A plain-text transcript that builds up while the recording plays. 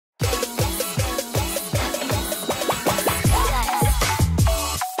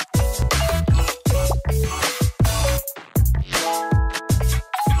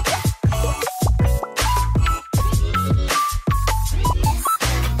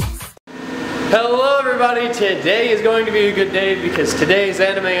Hello everybody, today is going to be a good day because today is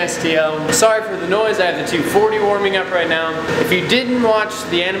AnimeSTL. Sorry for the noise, I have the 240 warming up right now. If you didn't watch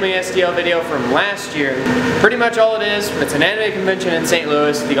the AnimeSTL video from last year, pretty much all it is, it's an anime convention in St.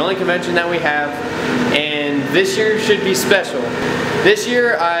 Louis, the only convention that we have, and this year should be special. This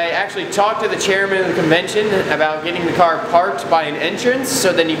year I actually talked to the chairman of the convention about getting the car parked by an entrance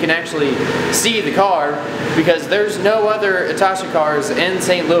so then you can actually see the car, because there's no other Itasha cars in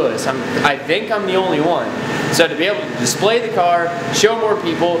St. Louis. I think I'm the only one. So to be able to display the car, show more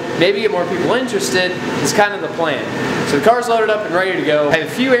people, maybe get more people interested, is kind of the plan. So the car's loaded up and ready to go. I have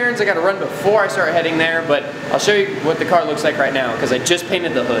a few errands I got to run before I start heading there, but I'll show you what the car looks like right now because I just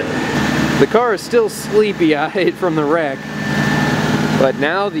painted the hood. The car is still sleepy-eyed from the wreck, but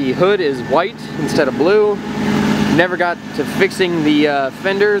now the hood is white instead of blue. Never got to fixing the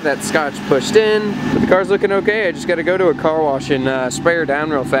fender that Scotch pushed in, but the car's looking okay. I just got to go to a car wash and spray her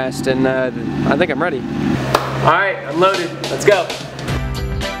down real fast, and I think I'm ready. Alright, I'm loaded. Let's go.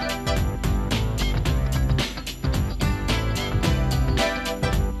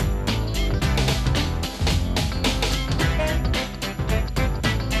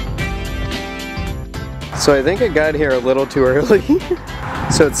 So I think I got here a little too early.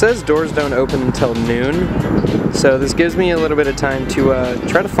 So it says doors don't open until noon. So this gives me a little bit of time to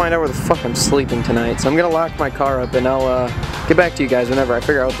try to find out where the fuck I'm sleeping tonight. So I'm gonna lock my car up and I'll get back to you guys whenever I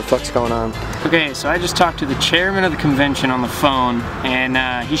figure out what the fuck's going on. Okay, so I just talked to the chairman of the convention on the phone,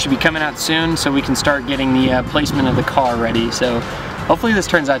 and he should be coming out soon so we can start getting the placement of the car ready. So hopefully this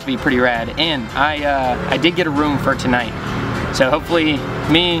turns out to be pretty rad. And I did get a room for tonight. So hopefully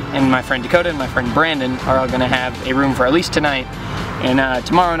me and my friend Dakota and my friend Brandon are all gonna have a room for at least tonight. And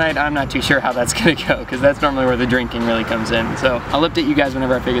tomorrow night, I'm not too sure how that's gonna go, because that's normally where the drinking really comes in. So I'll update you guys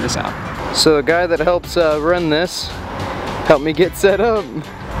whenever I figure this out. So the guy that helps run this helped me get set up.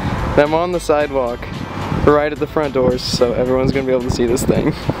 I'm on the sidewalk, right at the front doors, so everyone's gonna be able to see this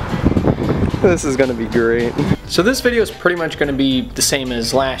thing. This is gonna be great. So this video is pretty much gonna be the same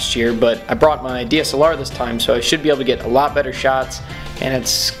as last year, but I brought my DSLR this time, so I should be able to get a lot better shots, and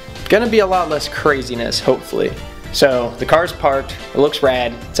it's gonna be a lot less craziness, hopefully. So the car's parked, it looks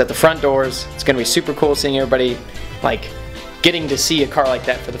rad, it's at the front doors, it's gonna be super cool seeing everybody like getting to see a car like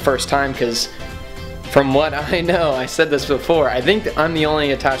that for the first time, because from what I know, I said this before, I think I'm the only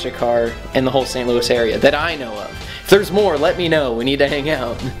Itasha car in the whole St. Louis area that I know of. If there's more, let me know, we need to hang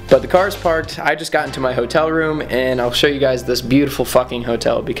out. But the car's parked, I just got into my hotel room, and I'll show you guys this beautiful fucking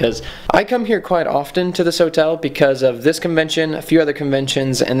hotel, because I come here quite often to this hotel because of this convention, a few other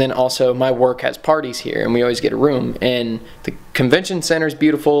conventions, and then also my work has parties here, and we always get a room. And the convention center is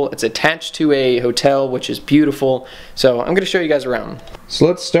beautiful, it's attached to a hotel, which is beautiful, so I'm gonna show you guys around. So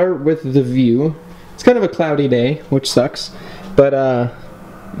let's start with the view. It's kind of a cloudy day, which sucks, but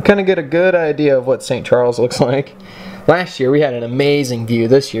kind of get a good idea of what St. Charles looks like. Last year we had an amazing view.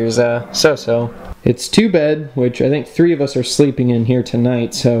 This year's so-so. It's 2-bed, which I think 3 of us are sleeping in here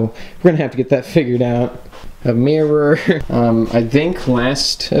tonight, so we're gonna have to get that figured out. A mirror. I think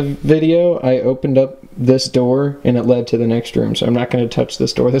last video I opened up this door and it led to the next room, so I'm not gonna touch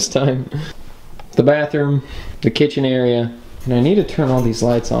this door this time. The bathroom, the kitchen area, and I need to turn all these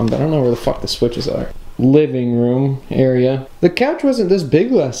lights on, but I don't know where the fuck the switches are. Living room area. The couch wasn't this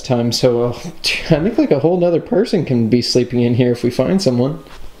big last time, so I think like a whole nother person can be sleeping in here if we find someone.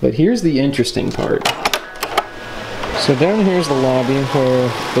 But here's the interesting part. So down here's the lobby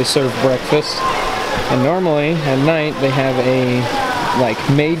where they serve breakfast, and normally at night they have a like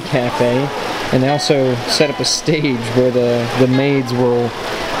maid cafe, and they also set up a stage where the maids will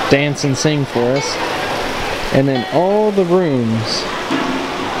dance and sing for us, and then all the rooms.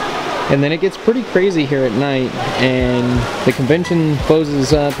 And then it gets pretty crazy here at night, and the convention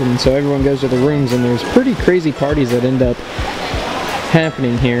closes up, and so everyone goes to the rooms, and there's pretty crazy parties that end up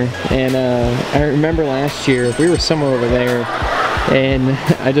happening here. And I remember last year we were somewhere over there, and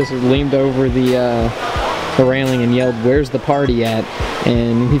I just leaned over the railing and yelled, "Where's the party at?"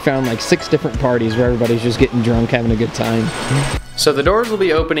 And we found like 6 different parties where everybody's just getting drunk, having a good time. So the doors will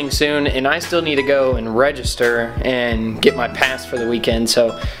be opening soon, and I still need to go and register and get my pass for the weekend.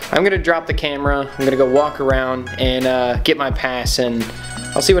 So I'm gonna drop the camera, I'm gonna go walk around and get my pass, and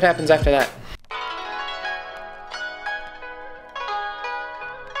I'll see what happens after that.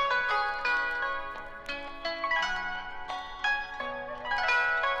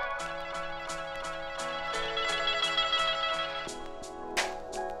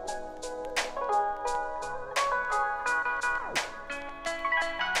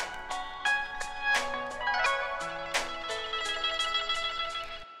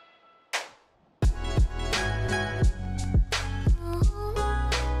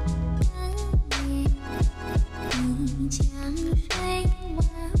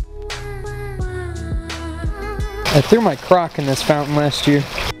 I threw my crock in this fountain last year.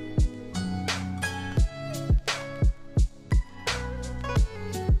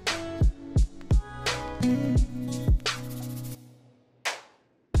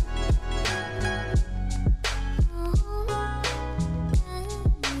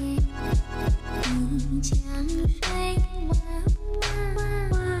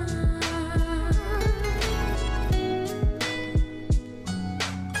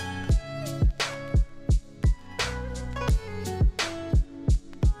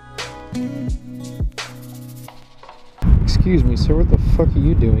 Excuse me, sir, what the fuck are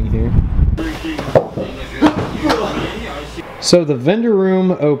you doing here? So the vendor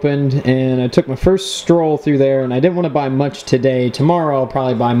room opened and I took my first stroll through there, and I didn't want to buy much today. Tomorrow I'll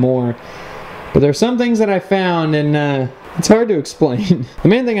probably buy more. But there's some things that I found, and it's hard to explain. The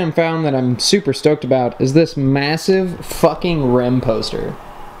main thing I found that I'm super stoked about is this massive fucking REM poster.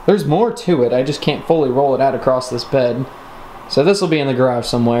 There's more to it, I just can't fully roll it out across this bed. So this will be in the garage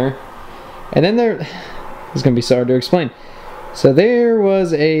somewhere. And then it's gonna be so hard to explain. So there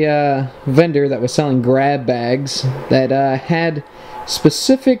was a vendor that was selling grab bags that had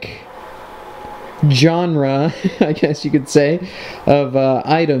specific genre, I guess you could say, of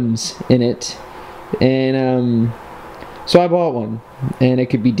items in it. And so I bought one. And it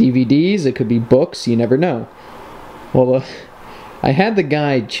could be DVDs, it could be books, you never know. Well, I had the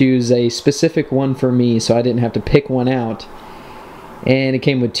guy choose a specific one for me so I didn't have to pick one out. And it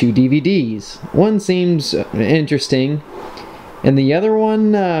came with 2 DVDs. One seems interesting, and the other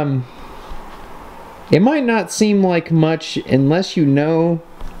one, it might not seem like much unless you know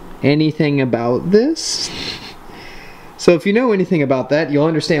anything about this. So if you know anything about that, you'll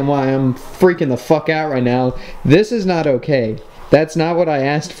understand why I'm freaking the fuck out right now. This is not okay. That's not what I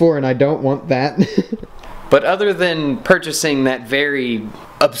asked for, and I don't want that. But other than purchasing that very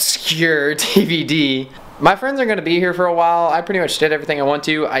obscure DVD, my friends are going to be here for a while. I pretty much did everything I want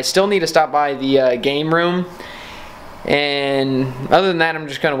to. I still need to stop by the game room. And other than that, I'm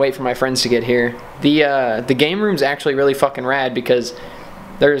just going to wait for my friends to get here. The game room's actually really fucking rad because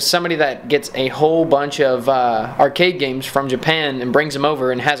there's somebody that gets a whole bunch of arcade games from Japan and brings them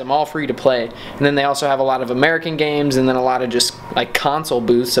over and has them all free to play. And then they also have a lot of American games and then a lot of just like console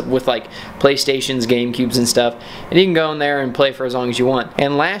booths with like PlayStations, GameCubes and stuff. And you can go in there and play for as long as you want.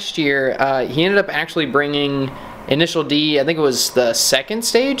 And last year, he ended up actually bringing Initial D, I think it was the second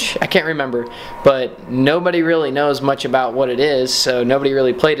stage? I can't remember. But nobody really knows much about what it is, so nobody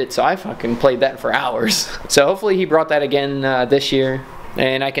really played it, so I fucking played that for hours. So hopefully he brought that again this year.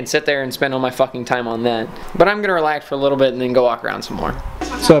 And I can sit there and spend all my fucking time on that. But I'm gonna relax for a little bit and then go walk around some more.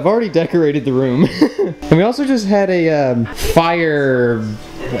 So I've already decorated the room. And we also just had a fire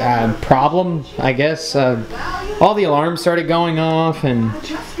problem, I guess. All the alarms started going off and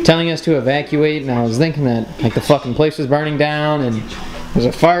telling us to evacuate, and I was thinking that like the fucking place was burning down and there's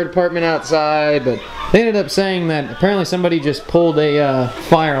a fire department outside, but they ended up saying that apparently somebody just pulled a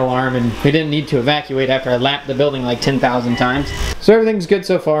fire alarm and we didn't need to evacuate after I lapped the building like 10,000 times. So everything's good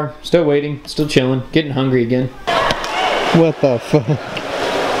so far. Still waiting, still chilling, getting hungry again. What the fuck?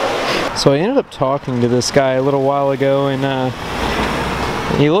 So I ended up talking to this guy a little while ago, and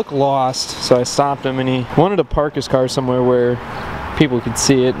he looked lost, so I stopped him and he wanted to park his car somewhere where people could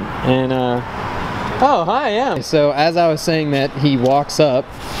see it. And oh, hi, yeah. So as I was saying that, he walks up.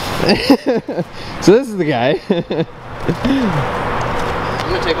 So this is the guy. I'm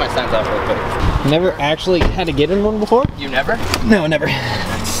gonna take my signs off real quick. Never actually had to get in one before? You never? No, never.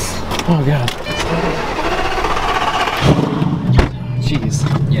 Oh god. Jeez.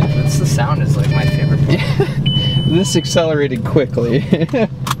 Yeah, that's the sound is like my favorite part. This accelerated quickly. It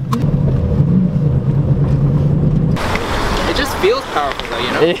just feels powerful though,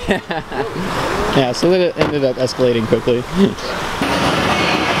 you know? Yeah. Yeah, so then it ended up escalating quickly.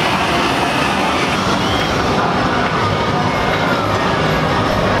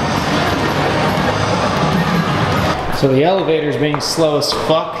 So the elevator's being slow as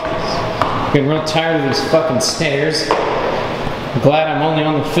fuck. I'm getting real tired of these fucking stairs. I'm glad I'm only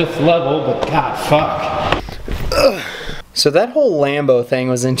on the 5th level, but god fuck. Ugh. So that whole Lambo thing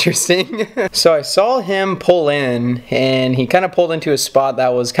was interesting. So I saw him pull in, and he kind of pulled into a spot that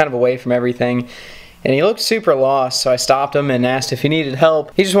was kind of away from everything. And he looked super lost, so I stopped him and asked if he needed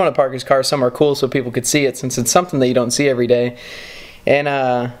help. He just wanted to park his car somewhere cool so people could see it, since it's something that you don't see every day. And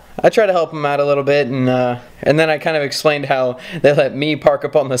I I try to help him out a little bit, and then I kind of explained how they let me park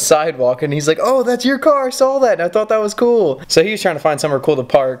up on the sidewalk, and he's like, oh, that's your car, I saw that, and I thought that was cool. So he was trying to find somewhere cool to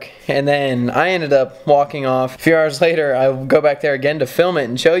park, and then I ended up walking off. A few hours later, I go back there again to film it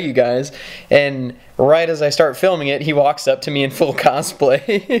and show you guys, and right as I start filming it, he walks up to me in full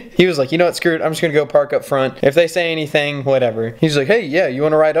cosplay. He was like, you know what, screw it, I'm just gonna go park up front. If they say anything, whatever. He's like, hey, yeah, you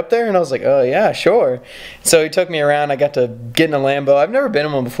wanna ride up there? And I was like, oh yeah, sure. So he took me around, I got to get in a Lambo. I've never been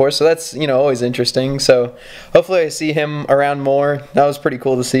in one before, so that's, you know, always interesting. So hopefully I see him around more. That was pretty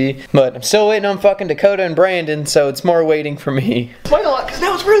cool to see. But I'm still waiting on fucking Dakota and Brandon, so it's more waiting for me. Wait a lot, because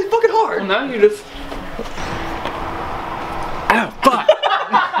now it's really fucking hard. Well, now you just... Ow, fuck.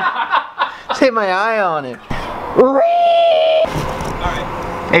 Just hit my eye on it. Alright.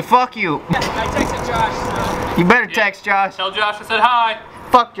 Hey, fuck you. I texted Josh, so... You better text Josh. Tell Josh I said hi.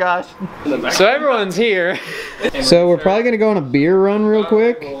 Fuck Josh. So everyone's here. So we're probably gonna go on a beer run real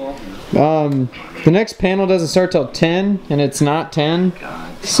quick. The next panel doesn't start till 10, and it's not 10.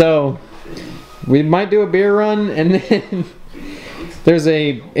 So we might do a beer run, and then there's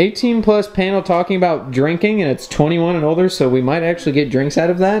a 18 plus panel talking about drinking, and it's 21 and older, so we might actually get drinks out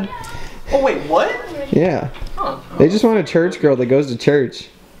of that. Oh wait, what? Yeah. Huh. They just want a church girl that goes to church.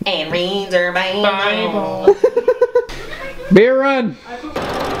 And reads her Bible. Beer run!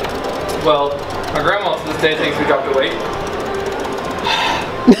 Well, my grandma to this day thinks we dropped a weight.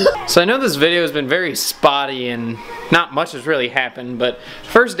 So I know this video has been very spotty and not much has really happened, but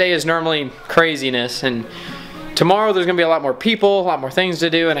first day is normally craziness, and tomorrow there's going to be a lot more people, a lot more things to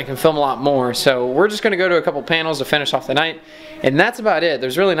do, and I can film a lot more. So we're just going to go to a couple panels to finish off the night, and that's about it.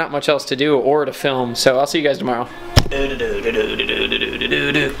 There's really not much else to do or to film, so I'll see you guys tomorrow.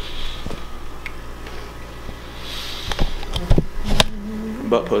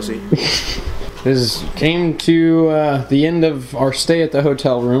 Butt pussy. This came to the end of our stay at the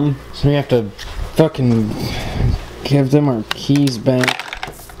hotel room, so we have to fucking give them our keys back.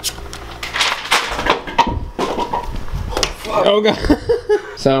 Oh god.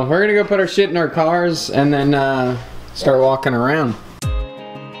 So we're gonna go put our shit in our cars and then start walking around.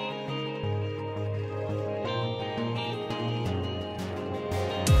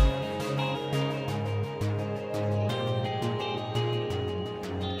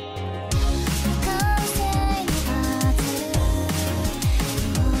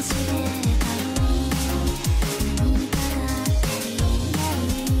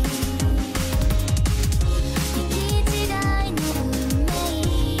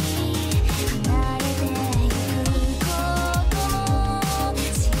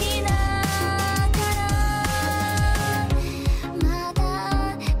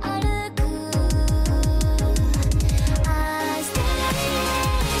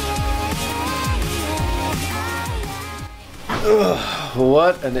 Ugh,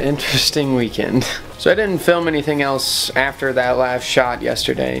 what an interesting weekend. So I didn't film anything else after that last shot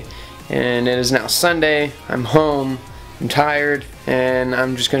yesterday, and it is now Sunday. I'm home, I'm tired, and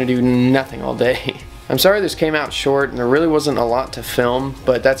I'm just gonna do nothing all day. I'm sorry this came out short and there really wasn't a lot to film,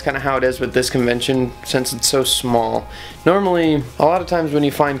 but that's kind of how it is with this convention since it's so small. Normally, a lot of times when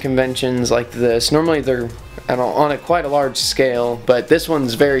you find conventions like this, normally they're on a quite a large scale, but this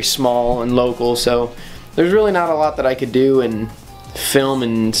one's very small and local, so there's really not a lot that I could do and film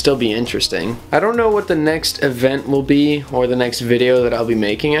and still be interesting. I don't know what the next event will be or the next video that I'll be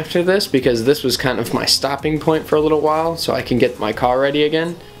making after this, because this was kind of my stopping point for a little while so I can get my car ready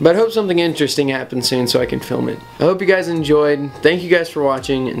again. But I hope something interesting happens soon so I can film it. I hope you guys enjoyed. Thank you guys for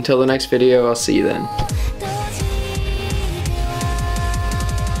watching. Until the next video, I'll see you then.